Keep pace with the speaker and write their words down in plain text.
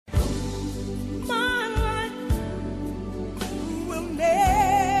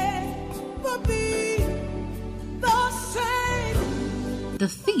The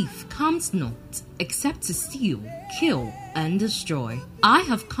thief comes not, except to steal, kill, and destroy. I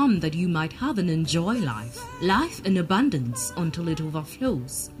have come that you might have and enjoy life, life in abundance until it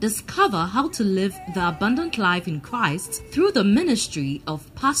overflows. Discover how to live the abundant life in Christ through the ministry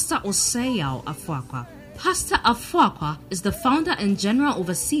of Pastor Osei Afoakwa. Pastor Afoakwa is the founder and general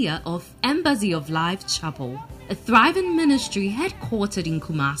overseer of Embassy of Life Chapel, a thriving ministry headquartered in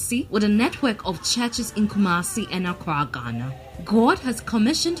Kumasi with a network of churches in Kumasi and Accra, Ghana. God has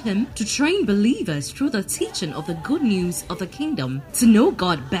commissioned him to train believers through the teaching of the good news of the kingdom to know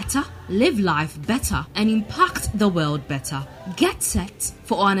God better, live life better, and impact the world better. Get set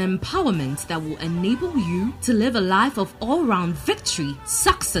for an empowerment that will enable you to live a life of all-round victory,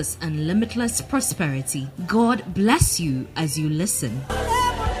 success, and limitless prosperity. God bless you as you listen.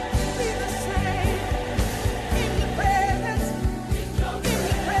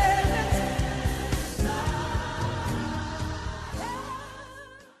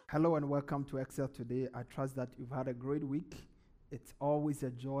 Hello and welcome to Excel Today. I trust that you've had a great week. It's always a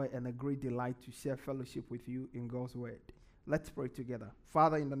joy and a great delight to share fellowship with you in God's Word. Let's pray together.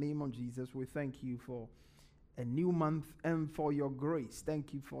 Father, in the name of Jesus, we thank you for a new month and for your grace.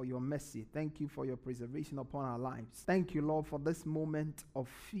 Thank you for your mercy. Thank you for your preservation upon our lives. Thank you, Lord, for this moment of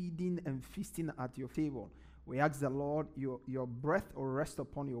feeding and feasting at your table. We ask the Lord, your breath will rest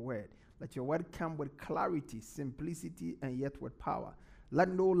upon your word. Let your word come with clarity, simplicity, and yet with power. Let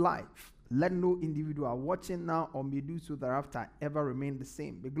no life, let no individual watching now or may do so thereafter ever remain the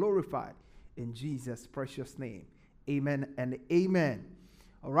same. Be glorified in Jesus' precious name. Amen and amen.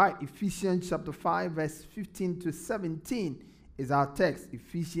 All right, Ephesians chapter 5, verse 15 to 17 is our text.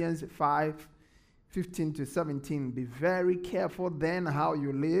 Ephesians 5, 15 to 17. Be very careful then how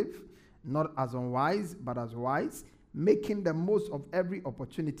you live, not as unwise, but as wise, making the most of every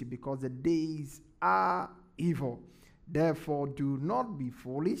opportunity because the days are evil. Therefore, do not be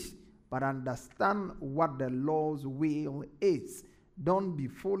foolish, but understand what the Lord's will is. Don't be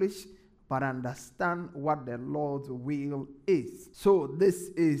foolish, but understand what the Lord's will is. So this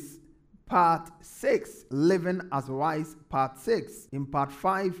is part 6, Living as Wise, part 6. In part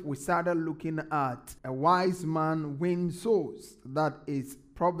 5, we started looking at a wise man wins souls. That is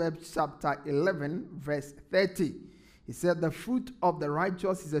Proverbs chapter 11, verse 30. He said, the fruit of the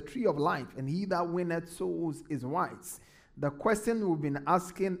righteous is a tree of life, and he that winneth souls is wise. The question we've been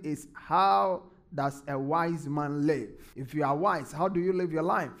asking is, how does a wise man live? If you are wise, how do you live your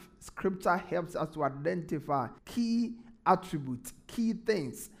life? Scripture helps us to identify key attributes, key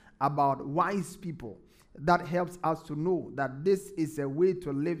things about wise people. That helps us to know that this is a way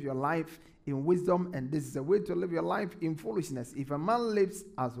to live your life in wisdom, and this is a way to live your life in foolishness. If a man lives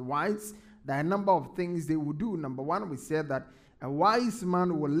as wise, there are a number of things they will do. Number one, we said that a wise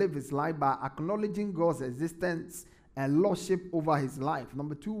man will live his life by acknowledging God's existence and lordship over his life.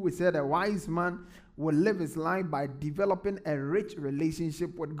 Number two, we said a wise man will live his life by developing a rich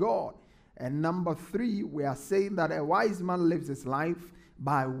relationship with God. And number three, we are saying that a wise man lives his life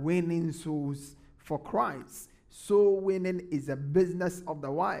by winning souls for Christ. Soul winning is a business of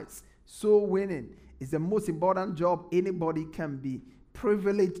the wise. Soul winning is the most important job anybody can be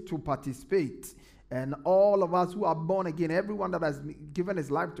privileged to participate. And all of us who are born again, everyone that has given his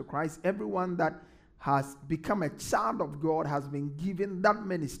life to Christ, everyone that has become a child of God has been given that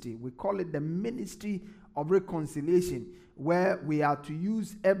ministry. We call it the ministry of reconciliation, where we are to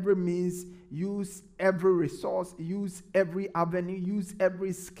use every means, use every resource, use every avenue, use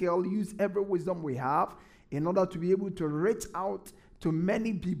every skill, use every wisdom we have in order to be able to reach out to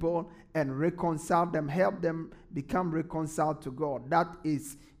many people and reconcile them, help them become reconciled to God. That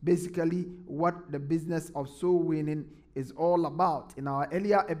is basically what the business of soul winning is all about. In our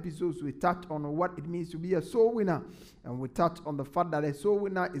earlier episodes, we touched on what it means to be a soul winner, and we touched on the fact that a soul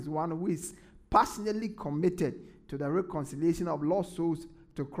winner is one who is passionately committed to the reconciliation of lost souls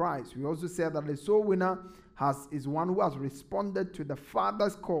to Christ. We also said that a soul winner is one who has responded to the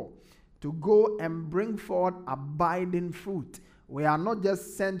Father's call to go and bring forth abiding fruit. We are not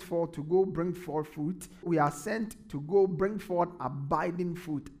just sent for to go bring forth fruit. We are sent to go bring forth abiding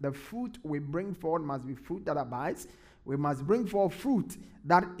fruit. The fruit we bring forth must be fruit that abides. We must bring forth fruit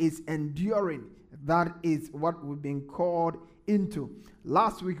that is enduring. That is what we've been called into.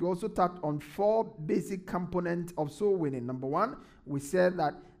 Last week, we also touched on 4 basic components of soul winning. Number one, we said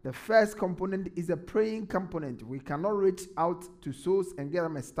that the first component is a praying component. We cannot reach out to souls and get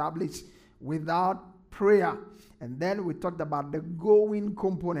them established without prayer. And then we talked about the going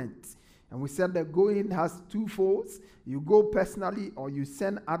component. And we said the going has 2 folds. You go personally, or you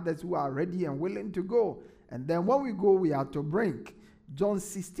send others who are ready and willing to go. And then when we go, we are to bring. John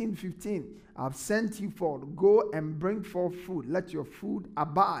 16:15. I've sent you forth. Go and bring forth food. Let your food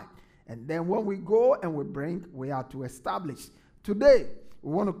abide. And then when we go and we bring, we are to establish. Today,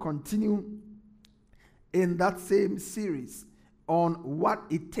 we want to continue in that same series on what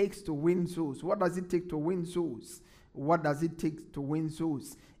it takes to win souls. What does it take to win souls? What does it take to win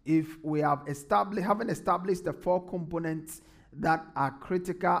souls? If we haven't established the 4 components that are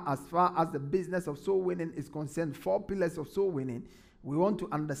critical as far as the business of soul winning is concerned, 4 pillars of soul winning, we want to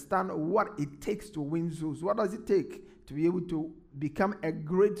understand what it takes to win souls. What does it take to be able to become a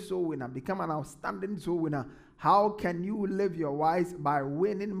great soul winner, become an outstanding soul winner? How can you live your lives by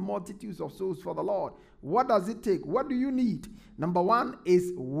winning multitudes of souls for the Lord? What does it take? What do you need? Number 1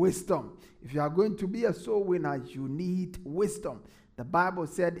 is wisdom. If you are going to be a soul winner, you need wisdom. The Bible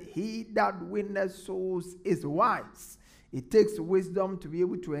said, he that winneth souls is wise. It takes wisdom to be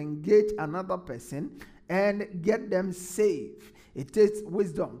able to engage another person and get them saved. It takes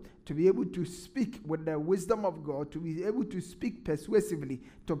wisdom to be able to speak with the wisdom of God, to be able to speak persuasively,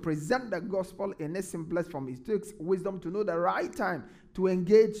 to present the gospel in its simplest form. It takes wisdom to know the right time to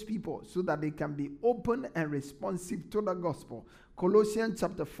engage people so that they can be open and responsive to the gospel. Colossians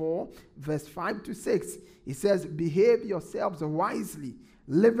chapter 4, verse 5 to 6, it says, behave yourselves wisely,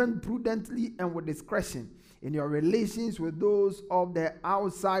 living prudently and with discretion in your relations with those of the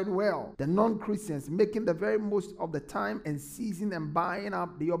outside world, the non-Christians, making the very most of the time and seizing and buying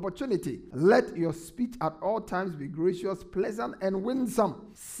up the opportunity. Let your speech at all times be gracious, pleasant, and winsome,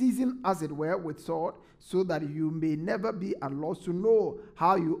 seasoned as it were with salt, so that you may never be at loss to know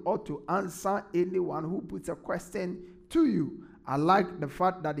how you ought to answer anyone who puts a question to you. I like the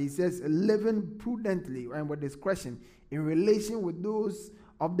fact that he says living prudently and with discretion in relation with those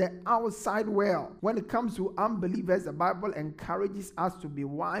of the outside world. When it comes to unbelievers, the Bible encourages us to be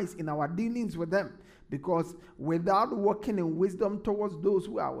wise in our dealings with them, because without walking in wisdom towards those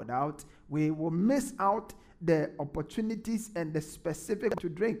who are without, we will miss out the opportunities and the specific to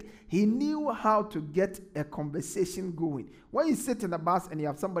drink. He knew how to get a conversation going. When you sit in a bus and you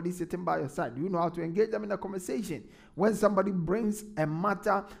have somebody sitting by your side, do you know how to engage them in a conversation? When somebody brings a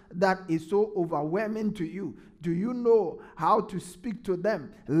matter that is so overwhelming to you, do you know how to speak to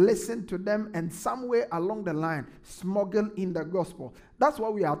them, listen to them, and somewhere along the line, smuggle in the gospel? That's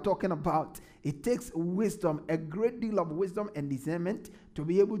what we are talking about. It takes wisdom, a great deal of wisdom and discernment to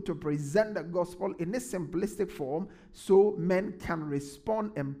be able to present the gospel in a simplistic form so men can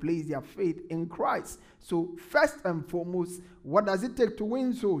respond and place their faith in Christ. So first and foremost, what does it take to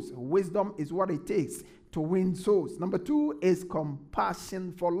win souls? Wisdom is what it takes to win souls. Number 2 is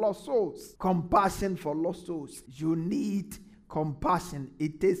compassion for lost souls. Compassion for lost souls. You need compassion.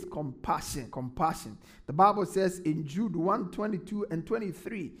 It is compassion. Compassion. The Bible says in Jude 1:22 and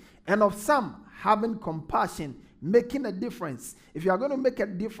 23, and of some having compassion, making a difference. If you are going to make a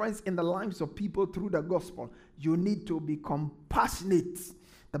difference in the lives of people through the gospel, you need to be compassionate.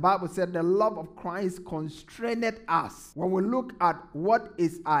 The Bible said the love of Christ constrained us. When we look at what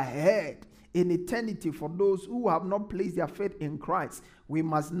is ahead in eternity for those who have not placed their faith in Christ, we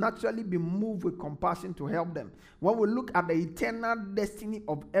must naturally be moved with compassion to help them. When we look at the eternal destiny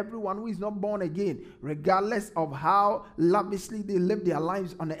of everyone who is not born again, regardless of how lavishly they live their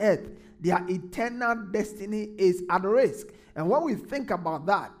lives on the earth, their eternal destiny is at risk. And when we think about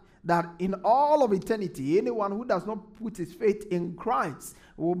that in all of eternity, anyone who does not put his faith in Christ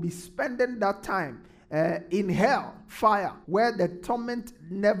will be spending that time in hell, fire, where the torment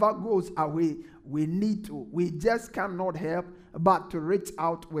never goes away. We just cannot help but to reach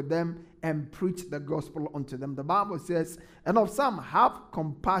out with them and preach the gospel unto them. The Bible says, and of some have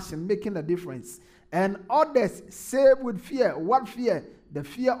compassion, making a difference, and others save with fear. What fear? The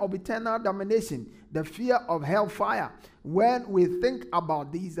fear of eternal damnation, the fear of hellfire. When we think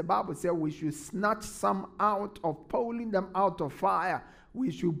about these, the Bible says we should snatch some out of, pulling them out of fire. We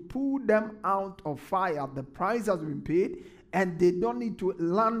should pull them out of fire. The price has been paid and they don't need to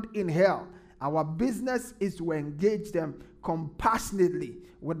land in hell. Our business is to engage them compassionately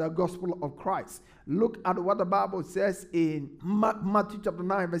with the gospel of Christ. Look at what the Bible says in Matthew chapter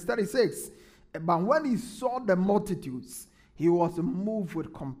 9, verse 36. But when he saw the multitudes, he was moved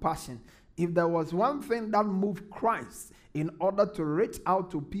with compassion. If there was one thing that moved Christ in order to reach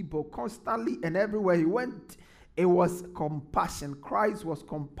out to people constantly and everywhere he went, it was compassion. Christ was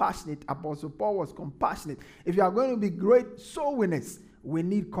compassionate. Apostle Paul was compassionate. If you are going to be great soul winners, we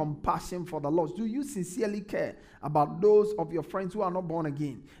need compassion for the lost. Do you sincerely care about those of your friends who are not born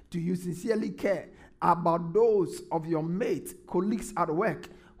again? Do you sincerely care about those of your mates, colleagues at work,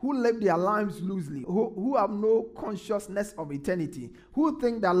 who live their lives loosely, who have no consciousness of eternity, who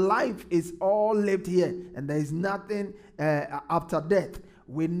think that life is all lived here and there is nothing after death.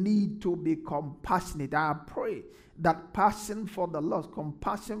 We need to be compassionate. I pray that passion for the lost,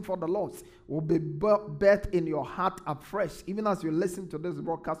 compassion for the lost will be birthed in your heart afresh, even as you listen to this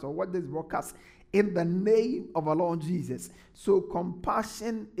broadcast or watch this broadcast, in the name of our Lord Jesus. So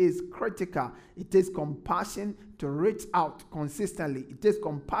compassion is critical. It takes compassion to reach out consistently. It takes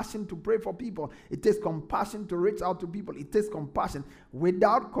compassion to pray for people. It takes compassion to reach out to people. It takes compassion.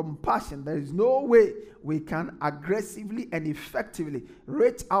 Without compassion, there is no way we can aggressively and effectively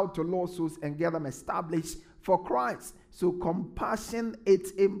reach out to lost souls and get them established for Christ. So compassion,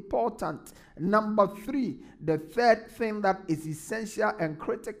 it's important. Number 3, the third thing that is essential and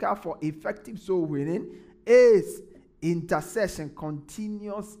critical for effective soul winning is intercession,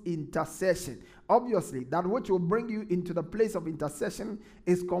 continuous intercession. Obviously, that which will bring you into the place of intercession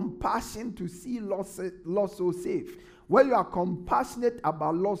is compassion to see lost souls saved. When you are compassionate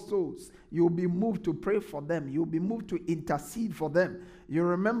about lost souls, you'll be moved to pray for them. You'll be moved to intercede for them. You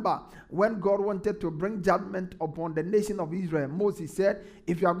remember when God wanted to bring judgment upon the nation of Israel, Moses said,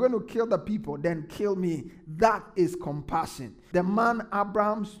 if you are going to kill the people, then kill me. That is compassion. The man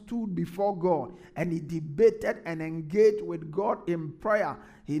Abraham stood before God and he debated and engaged with God in prayer.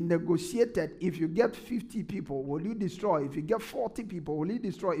 He negotiated. If you get 50 people, will you destroy? If you get 40 people, will you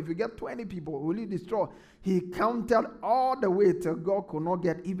destroy? If you get 20 people, will you destroy? He counted all the way till God could not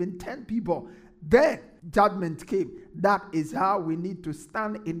get even 10 people. Then judgment came. That is how we need to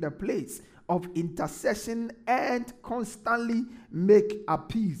stand in the place of intercession and constantly make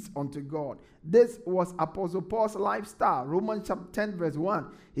appeals unto God. This was Apostle Paul's lifestyle. Romans chapter 10 verse 1.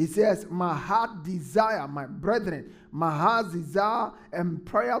 He says, my heart desire, my brethren, my heart's desire and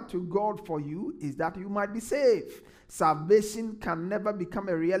prayer to God for you is that you might be saved. Salvation can never become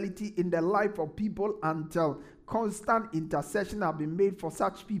a reality in the life of people until constant intercession has been made for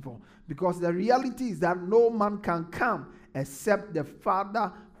such people. Because the reality is that no man can come except the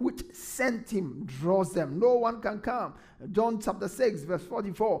Father which sent him draws them. No one can come. John chapter 6 verse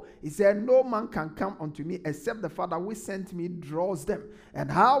 44, he said, no man can come unto me except the Father which sent me draws them. And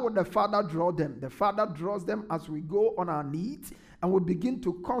how would the Father draw them? The Father draws them as we go on our knees and we begin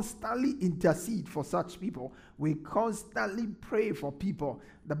to constantly intercede for such people. We constantly pray for people.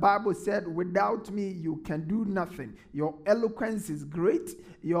 The Bible said, without me, you can do nothing. Your eloquence is great.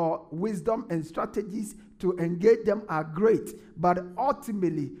 Your wisdom and strategies to engage them are great. But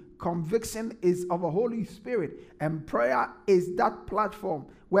ultimately, conviction is of the Holy Spirit. And prayer is that platform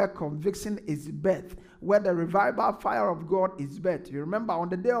where conviction is birthed, where the revival fire of God is birthed. You remember on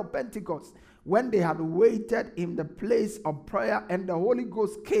the day of Pentecost, when they had waited in the place of prayer and the Holy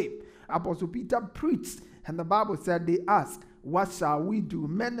Ghost came, Apostle Peter preached, and the Bible said they asked, what shall we do?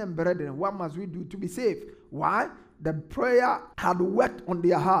 Men and brethren, what must we do to be saved? Why? The prayer had worked on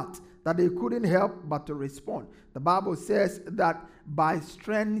their heart that they couldn't help but to respond. The Bible says that by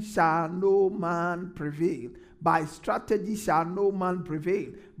strength shall no man prevail. By strategy shall no man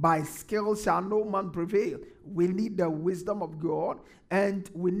prevail. By skill shall no man prevail. We need the wisdom of God, and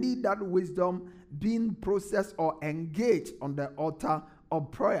we need that wisdom being processed or engaged on the altar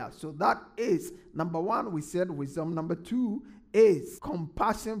of prayer. So that is number 1, we said wisdom. Number 2 is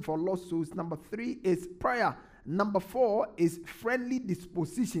compassion for lost souls. Number 3 is prayer. Number 4 is friendly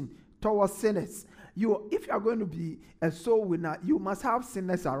disposition towards sinners. If you are going to be a soul winner, you must have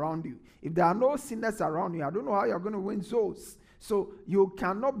sinners around you. If there are no sinners around you, I don't know how you're going to win souls. So you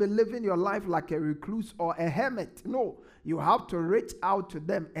cannot be living your life like a recluse or a hermit. No, you have to reach out to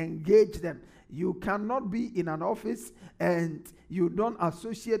them, engage them. You cannot be in an office and you don't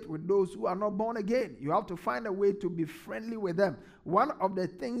associate with those who are not born again. You have to find a way to be friendly with them. One of the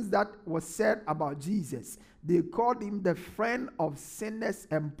things that was said about Jesus, they called him the friend of sinners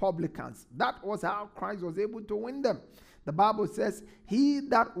and publicans. That was how Christ was able to win them. The Bible says, he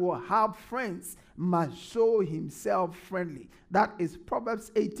that will have friends must show himself friendly. That is Proverbs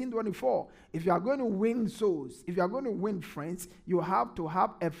 18:24. If you are going to win souls, if you are going to win friends, you have to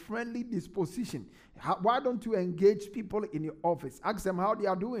have a friendly disposition. Why don't you engage people in your office? Ask them how they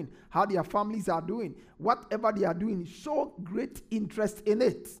are doing, how their families are doing. Whatever they are doing, show great interest in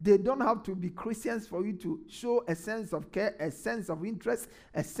it. They don't have to be Christians for you to show a sense of care, a sense of interest,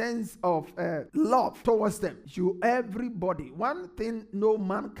 a sense of love towards them. Everybody. One thing no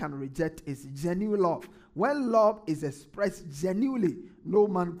man can reject is genuine love. When love is expressed genuinely, no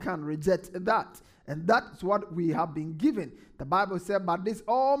man can reject that. And that's what we have been given. The Bible said, but this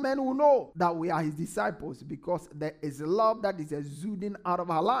all men will know that we are his disciples, because there is a love that is exuding out of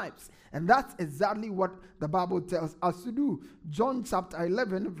our lives. And that's exactly what the Bible tells us to do. John chapter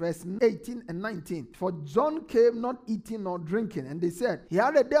 11, verse 18 and 19. For John came not eating nor drinking. And they said, he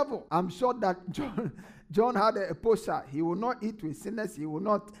had a devil. I'm sure that John had a posture. He will not eat with sinners. He will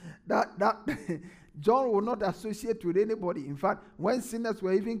not, John will not associate with anybody. In fact, when sinners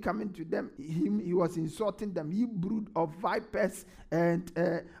were even coming to them, he was insulting them. He brood of vipers and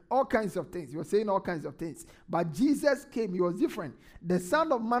all kinds of things. He was saying all kinds of things. But Jesus came. He was different. The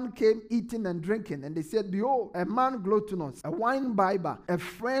Son of Man came eating and drinking. And they said, behold, a man gluttonous, a wine bibber, a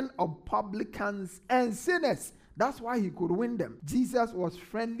friend of publicans and sinners. That's why he could win them. Jesus was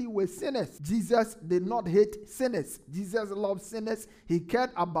friendly with sinners. Jesus did not hate sinners. Jesus loved sinners. He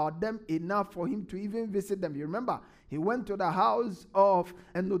cared about them enough for him to even visit them. You remember, he went to the house of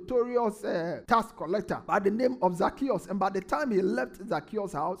a notorious tax collector by the name of Zacchaeus. And by the time he left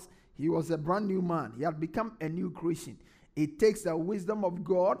Zacchaeus' house, he was a brand new man. He had become a new creation. It takes the wisdom of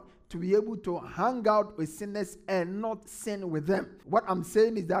God to be able to hang out with sinners and not sin with them. What I'm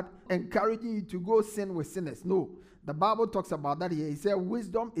saying is that encouraging you to go sin with sinners. No. The Bible talks about that here. He said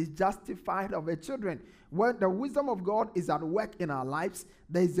wisdom is justified of her children. When the wisdom of God is at work in our lives,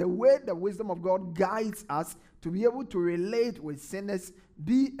 there is a way the wisdom of God guides us to be able to relate with sinners,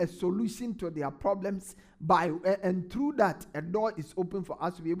 be a solution to their problems, and through that, a door is open for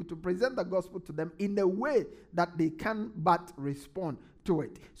us to be able to present the gospel to them in a way that they can but respond to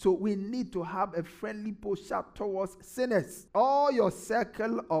it. So we need to have a friendly posture towards sinners. All your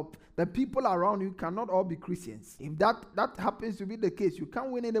circle of the people around you cannot all be Christians. If that happens to be the case, you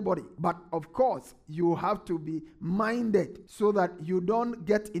can't win anybody. But of course, you have to be minded so that you don't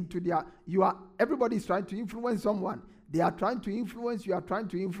get into everybody is trying to influence someone. They are trying to influence you, are trying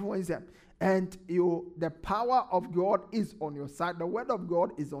to influence them. And the power of God is on your side. The word of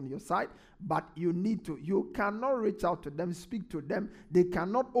God is on your side. But you cannot reach out to them, speak to them. They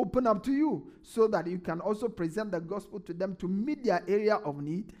cannot open up to you so that you can also present the gospel to them to meet their area of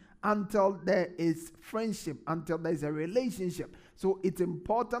need until there is friendship, until there is a relationship. So it's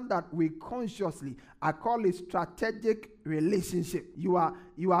important that we consciously, I call it strategic relationship. You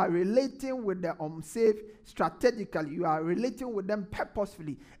are relating with the unsaved strategically. You are relating with them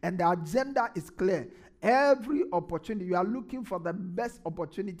purposefully. And the agenda is clear. Every opportunity, you are looking for the best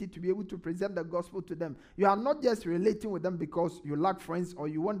opportunity to be able to present the gospel to them. You are not just relating with them because you lack friends or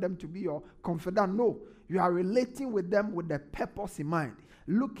you want them to be your confidant. No, you are relating with them with the purpose in mind.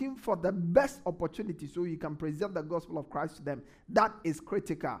 Looking for the best opportunity so you can present the gospel of Christ to them. That is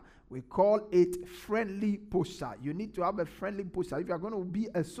critical. We call it friendly posture. You need to have a friendly posture. If you are going to be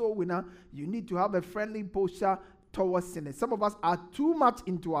a soul winner, you need to have a friendly posture towards sinners. Some of us are too much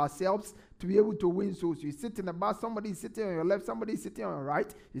into ourselves to be able to win souls. You sit in a bus, somebody is sitting on your left, somebody is sitting on your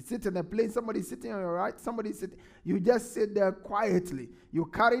right. You sit in a plane, somebody is sitting on your right, somebody is sitting. You just sit there quietly. You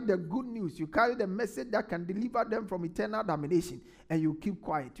carry the good news. You carry the message that can deliver them from eternal damnation, and you keep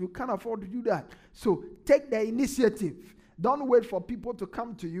quiet. You can't afford to do that. So take the initiative. Don't wait for people to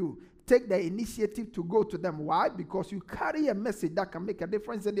come to you. Take the initiative to go to them. Why? Because you carry a message that can make a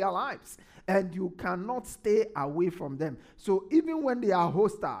difference in their lives. And you cannot stay away from them. So even when they are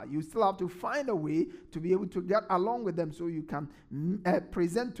hostile, you still have to find a way to be able to get along with them so you can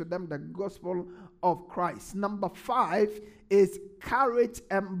present to them the gospel of Christ. Number 5 is courage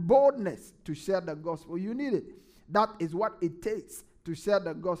and boldness to share the gospel. You need it. That is what it takes to share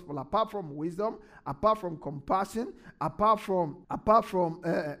the gospel. Apart from wisdom, apart from compassion, apart from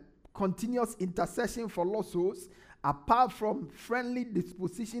continuous intercession for lost souls, apart from friendly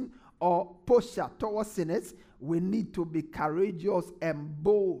disposition or posture towards sinners, we need to be courageous and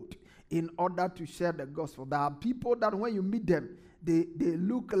bold in order to share the gospel. There are people that when you meet them, they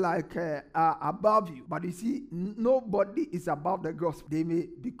look like above you. But you see, nobody is above the gospel. They may,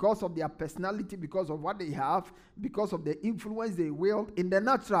 because of their personality, because of what they have, because of the influence they wield in the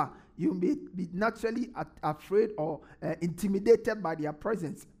natural, you may be naturally afraid or intimidated by their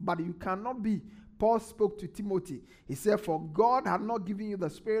presence. But you cannot be. Paul spoke to Timothy. He said, for God had not given you the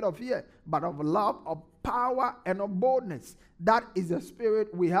spirit of fear, but of love, of power, and of boldness. That is the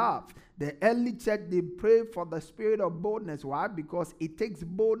spirit we have. The early church, they prayed for the spirit of boldness. Why? Because it takes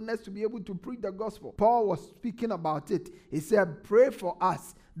boldness to be able to preach the gospel. Paul was speaking about it. He said, pray for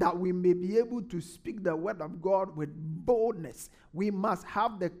us that we may be able to speak the word of God with boldness. We must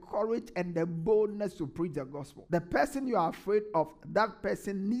have the courage and the boldness to preach the gospel. The person you are afraid of, that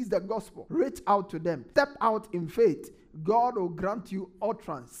person needs the gospel. Reach out to them. Step out in faith. God will grant you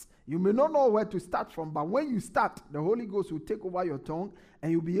utterance. You may not know where to start from, but when you start, the Holy Ghost will take over your tongue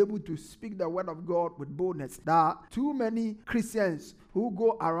and you'll be able to speak the word of God with boldness. There are too many Christians who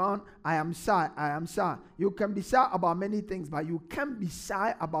go around, I am shy, I am shy. You can be shy about many things, but you can't be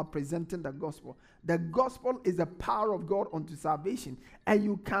shy about presenting the gospel. The gospel is the power of God unto salvation, and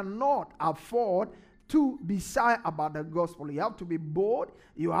you cannot afford to be shy about the gospel. You have to be bold.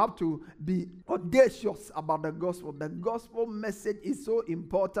 You have to be audacious about the gospel. The gospel message is so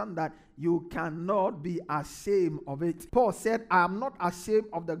important that you cannot be ashamed of it. Paul said, I am not ashamed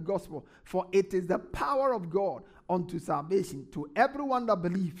of the gospel, for it is the power of God unto salvation to everyone that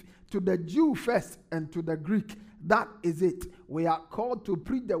believes, to the Jew first and to the Greek. That is it. We are called to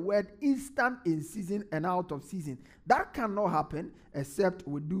preach the word instant, in season and out of season. That cannot happen except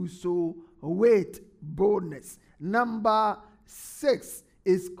we do so with boldness. Number 6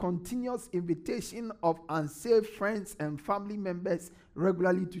 is continuous invitation of unsaved friends and family members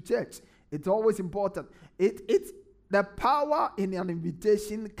regularly to church. It's always important. It's the power in an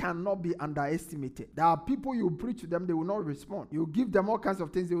invitation cannot be underestimated. There are people you preach to them, they will not respond. You give them all kinds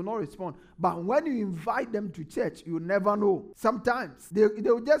of things, they will not respond. But when you invite them to church, you never know. Sometimes they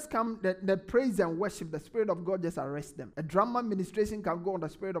will just come, the praise and worship, the Spirit of God just arrest them. A drama administration can go on, the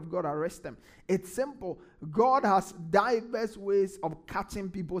Spirit of God arrest them. It's simple. God has diverse ways of catching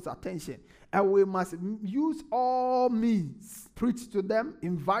people's attention. And we must use all means. Preach to them,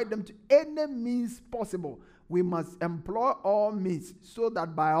 invite them to any means possible. We must employ all means so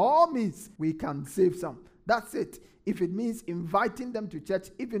that by all means we can save some. That's it. If it means inviting them to church,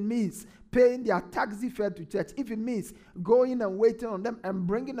 if it means paying their taxi fare to church, if it means going and waiting on them and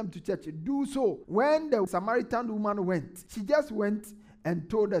bringing them to church, do so. When the Samaritan woman went, she just went and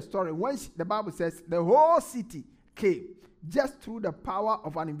told the story. When the Bible says the whole city came just through the power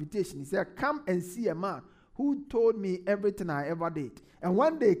of an invitation. He said, come and see a man who told me everything I ever did. And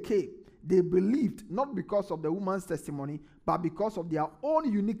when they came, they believed not because of the woman's testimony, but because of their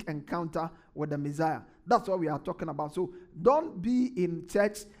own unique encounter with the Messiah. That's what we are talking about. So don't be in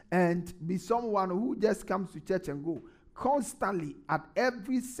church and be someone who just comes to church and go. Constantly at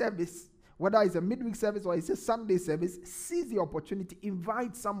every service, whether it's a midweek service or it's a Sunday service, seize the opportunity,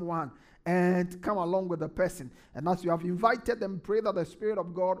 invite someone and come along with the person. And as you have invited them, pray that the Spirit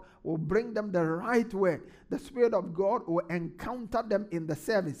of God will bring them the right word. The Spirit of God will encounter them in the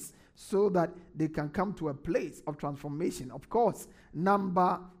service, so that they can come to a place of transformation. Of course,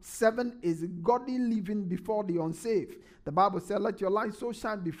 number 7 is godly living before the unsaved. The Bible says, let your light so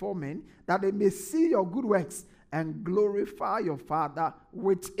shine before men that they may see your good works and glorify your Father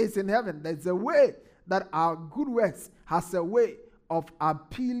which is in heaven. There's a way that our good works has a way of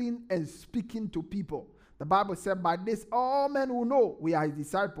appealing and speaking to people. The Bible said, by this all men will know we are his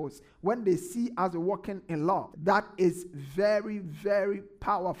disciples when they see us walking in love. That is very, very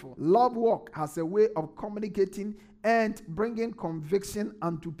powerful. Love walk has a way of communicating and bringing conviction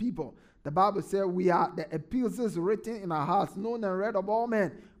unto people. The Bible says we are the epistles written in our hearts, known and read of all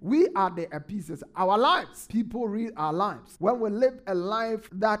men. We are the epistles. Our lives, people read our lives. When we live a life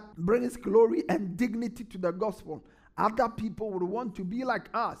that brings glory and dignity to the gospel, other people would want to be like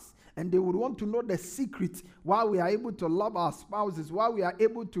us, and they would want to know the secret why we are able to love our spouses, why we are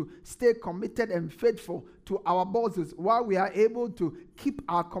able to stay committed and faithful to our bosses, why we are able to keep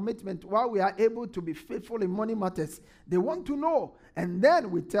our commitment, why we are able to be faithful in money matters. They want to know. And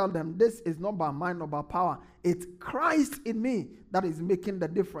then we tell them, this is not by mind nor by power. It's Christ in me that is making the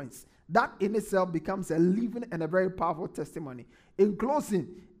difference. That in itself becomes a living and a very powerful testimony. In closing,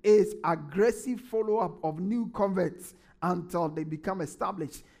 is aggressive follow-up of new converts until they become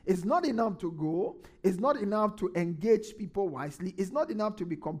established. It's not enough to go. It's not enough to engage people wisely. It's not enough to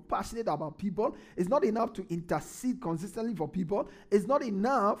be compassionate about people. It's not enough to intercede consistently for people. It's not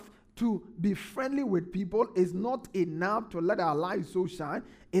enough to be friendly with people. It's not enough to let our lives so shine.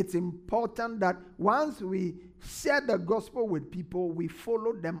 It's important that once we share the gospel with people, we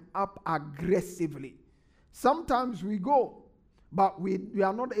follow them up aggressively. Sometimes we go, but we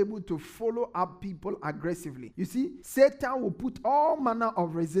are not able to follow up people aggressively. You see, Satan will put all manner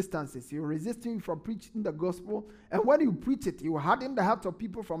of resistances. He will resist you from preaching the gospel. And when you preach it, he will harden the hearts of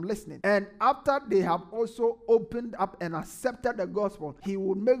people from listening. And after they have also opened up and accepted the gospel, he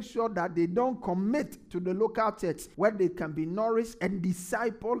will make sure that they don't commit to the local church where they can be nourished and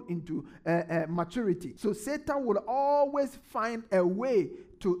discipled into maturity. So Satan will always find a way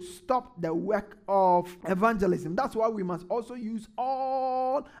to stop the work of evangelism. That's why we must also use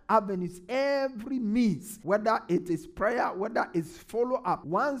all avenues, every means, whether it is prayer, whether it's follow-up.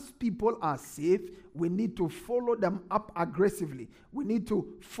 Once people are saved, we need to follow them up aggressively. We need to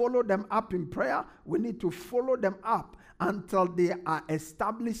follow them up in prayer. We need to follow them up until they are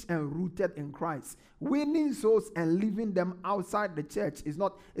established and rooted in Christ. Winning souls and leaving them outside the church is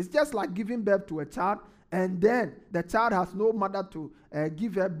not, it's just like giving birth to a child and then the child has no mother to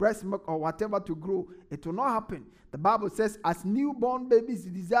give her breast milk or whatever to grow. It will not happen. The Bible says, as newborn babies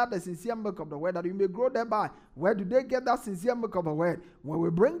desire the sincere milk of the word, that you may grow thereby. Where do they get that sincere milk of the word? When we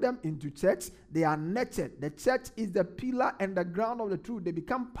bring them into church, they are nurtured. The church is the pillar and the ground of the truth. They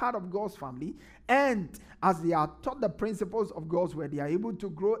become part of God's family. And as they are taught the principles of God's word, they are able to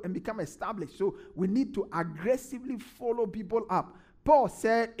grow and become established. So we need to aggressively follow people up. Paul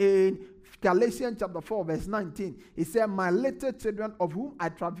said in Galatians chapter 4, verse 19, he said, my little children, of whom I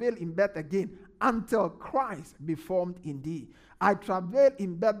travail in birth again, until Christ be formed in thee. I travailed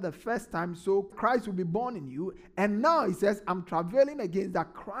in birth the first time, so Christ will be born in you. And now he says, I'm travailing again,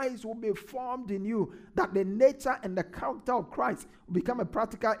 that Christ will be formed in you, that the nature and the character of Christ will become a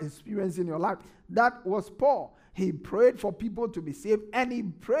practical experience in your life. That was Paul. He prayed for people to be saved, and he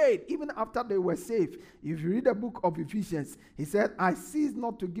prayed even after they were saved. If you read the book of Ephesians, he said, I cease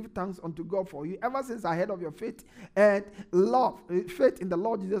not to give thanks unto God for you, ever since I heard of your faith and love, faith in the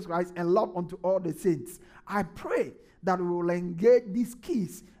Lord Jesus Christ and love unto all the saints. I pray that we will engage these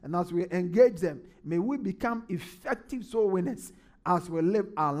keys, and as we engage them, may we become effective soul winners as we live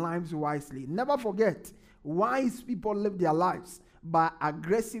our lives wisely. Never forget, wise people live their lives by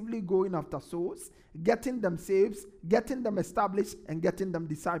aggressively going after souls, getting them saved, getting them established, and getting them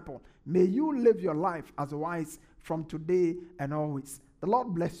discipled. May you live your life as wise from today and always. The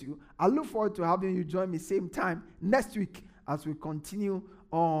Lord bless you. I look forward to having you join me same time next week as we continue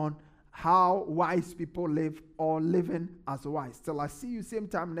on how wise people live or living as wise. Till I see you same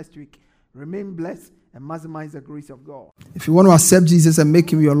time next week. Remain blessed and maximize the grace of God. If you want to accept Jesus and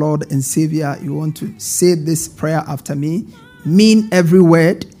make him your Lord and Savior, you want to say this prayer after me. Mean every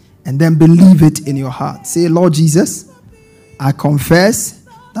word and then believe it in your heart. Say, Lord Jesus, I confess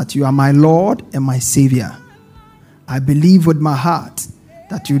that you are my Lord and my Savior. I believe with my heart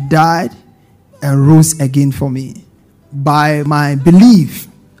that you died and rose again for me. By my belief,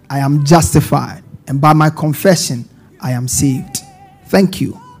 I am justified, and by my confession, I am saved. Thank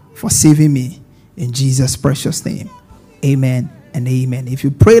you for saving me in Jesus' precious name. Amen and amen. If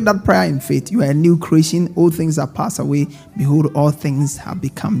you pray that prayer in faith, you are a new creation. All things are passed away. Behold, all things have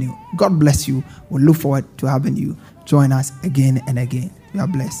become new. God bless you. We look forward to having you join us again and again. You are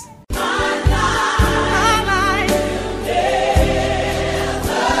blessed.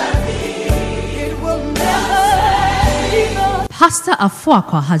 Pastor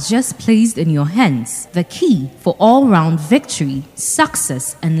Afoakwa has just placed in your hands the key for all-round victory,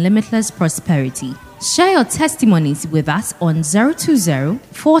 success, and limitless prosperity. Share your testimonies with us on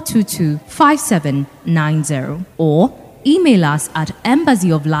 020-422-5790 or email us at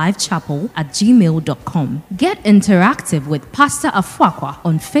embassyoflifechapel@gmail.com. Get interactive with Pastor Afoakwa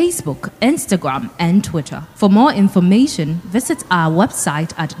on Facebook, Instagram, and Twitter. For more information, visit our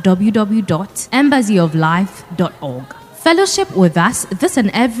website at www.embassyoflife.org. Fellowship with us this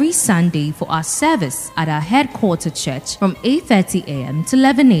and every Sunday for our service at our headquarters church from 8:30 a.m. to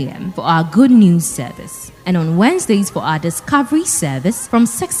 11 a.m. for our Good News service. And on Wednesdays for our Discovery service from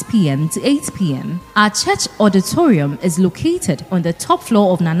 6 p.m. to 8 p.m. Our church auditorium is located on the top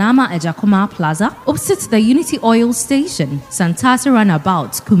floor of Nanama Ejakoma Plaza, opposite the Unity Oil Station, Santata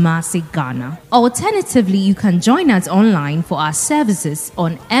Runabout, Kumasi, Ghana. Alternatively, you can join us online for our services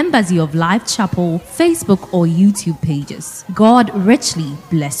on Embassy of Life Chapel Facebook or YouTube pages. God richly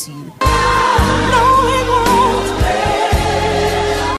bless you.